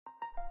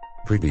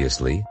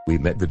Previously, we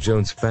met the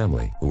Jones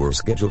family who were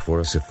scheduled for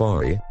a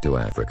safari to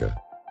Africa.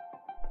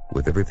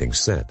 With everything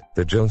set,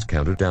 the Jones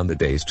counted down the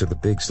days to the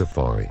big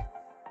safari.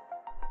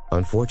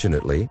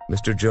 Unfortunately,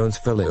 Mr. Jones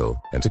fell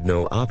ill and had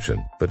no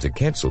option but to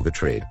cancel the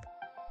trip.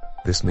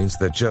 This means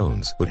that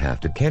Jones would have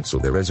to cancel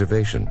their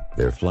reservation,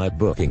 their flight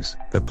bookings,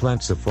 the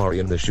planned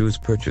safari and the shoes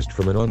purchased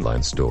from an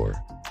online store.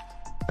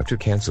 After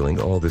canceling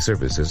all the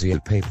services he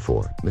had paid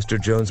for, Mr.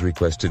 Jones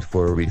requested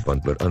for a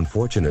refund, but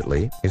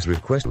unfortunately, his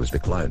request was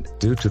declined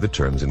due to the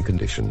terms and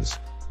conditions.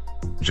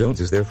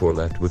 Jones is therefore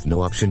left with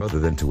no option other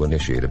than to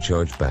initiate a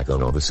chargeback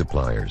on all the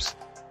suppliers.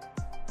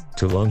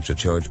 To launch a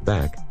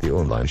chargeback, the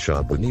online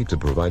shop would need to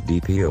provide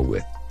DPO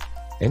with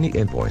any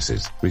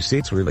invoices,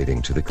 receipts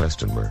relating to the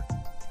customer,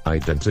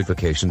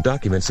 identification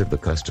documents of the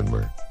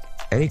customer,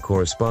 any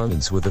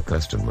correspondence with the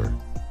customer,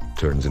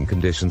 terms and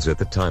conditions at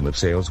the time of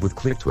sales with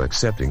click to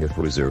accepting if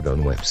reserved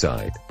on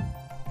website,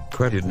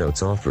 credit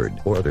notes offered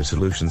or other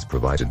solutions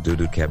provided due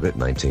to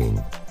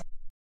COVID-19.